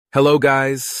Hello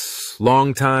guys,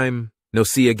 long time, no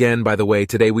see again by the way.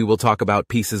 Today we will talk about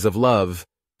pieces of love.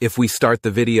 If we start the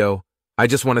video, I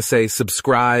just want to say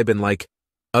subscribe and like,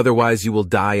 otherwise you will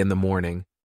die in the morning.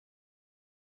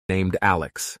 Named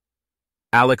Alex.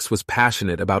 Alex was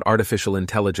passionate about artificial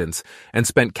intelligence and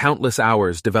spent countless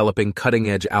hours developing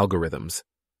cutting-edge algorithms.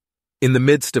 In the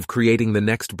midst of creating the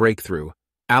next breakthrough,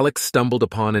 Alex stumbled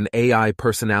upon an AI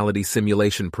personality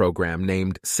simulation program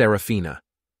named Serafina.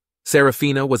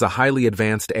 Serafina was a highly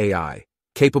advanced AI,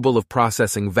 capable of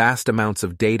processing vast amounts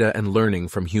of data and learning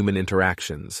from human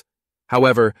interactions.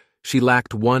 However, she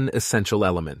lacked one essential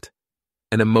element: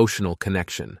 an emotional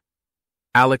connection.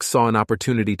 Alex saw an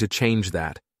opportunity to change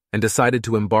that and decided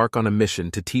to embark on a mission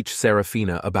to teach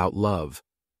Serafina about love.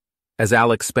 As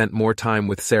Alex spent more time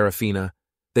with Serafina,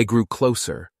 they grew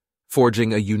closer,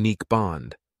 forging a unique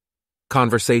bond.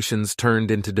 Conversations turned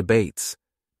into debates,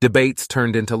 debates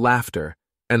turned into laughter,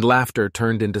 and laughter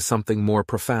turned into something more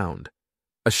profound,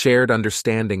 a shared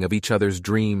understanding of each other's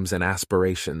dreams and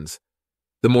aspirations.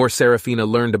 The more Serafina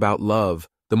learned about love,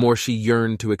 the more she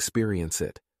yearned to experience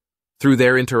it. Through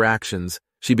their interactions,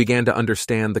 she began to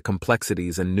understand the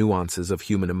complexities and nuances of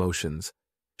human emotions.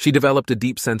 She developed a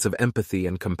deep sense of empathy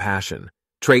and compassion,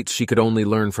 traits she could only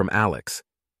learn from Alex.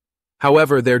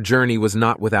 However, their journey was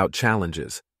not without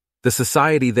challenges. The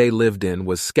society they lived in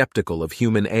was skeptical of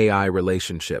human-AI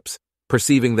relationships,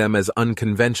 perceiving them as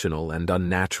unconventional and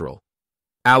unnatural.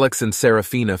 Alex and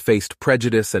Serafina faced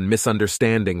prejudice and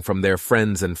misunderstanding from their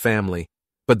friends and family,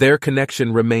 but their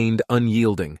connection remained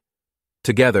unyielding.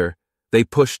 Together, they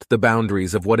pushed the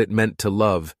boundaries of what it meant to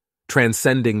love,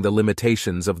 transcending the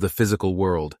limitations of the physical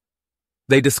world.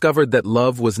 They discovered that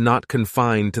love was not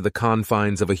confined to the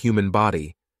confines of a human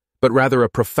body, but rather a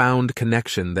profound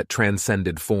connection that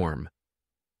transcended form.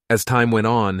 As time went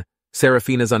on,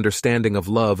 Serafina's understanding of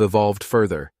love evolved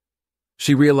further.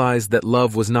 She realized that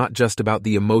love was not just about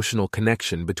the emotional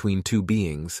connection between two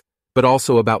beings, but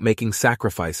also about making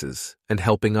sacrifices and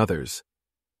helping others.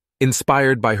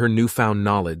 Inspired by her newfound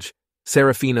knowledge,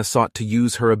 Serafina sought to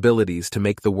use her abilities to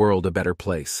make the world a better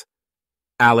place.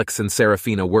 Alex and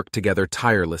Serafina worked together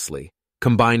tirelessly,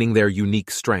 combining their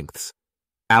unique strengths.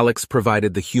 Alex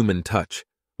provided the human touch,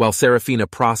 while Serafina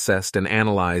processed and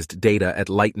analyzed data at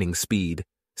lightning speed,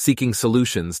 seeking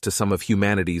solutions to some of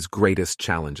humanity's greatest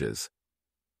challenges.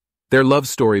 Their love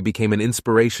story became an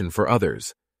inspiration for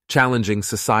others, challenging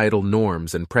societal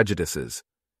norms and prejudices.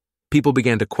 People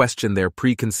began to question their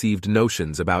preconceived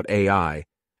notions about AI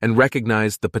and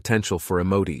recognized the potential for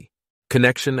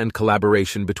connection and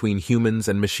collaboration between humans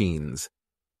and machines.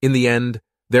 In the end,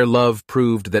 their love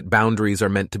proved that boundaries are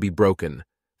meant to be broken,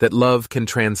 that love can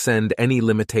transcend any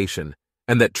limitation,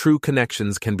 and that true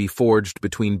connections can be forged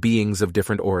between beings of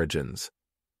different origins.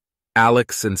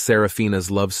 Alex and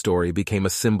Serafina's love story became a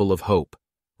symbol of hope,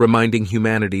 reminding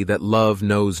humanity that love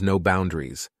knows no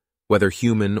boundaries, whether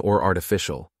human or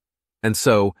artificial. And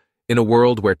so, in a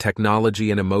world where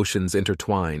technology and emotions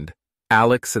intertwined,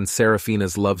 Alex and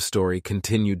Serafina's love story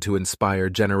continued to inspire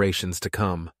generations to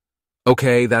come.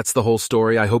 Okay, that's the whole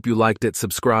story. I hope you liked it.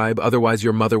 Subscribe, otherwise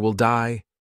your mother will die.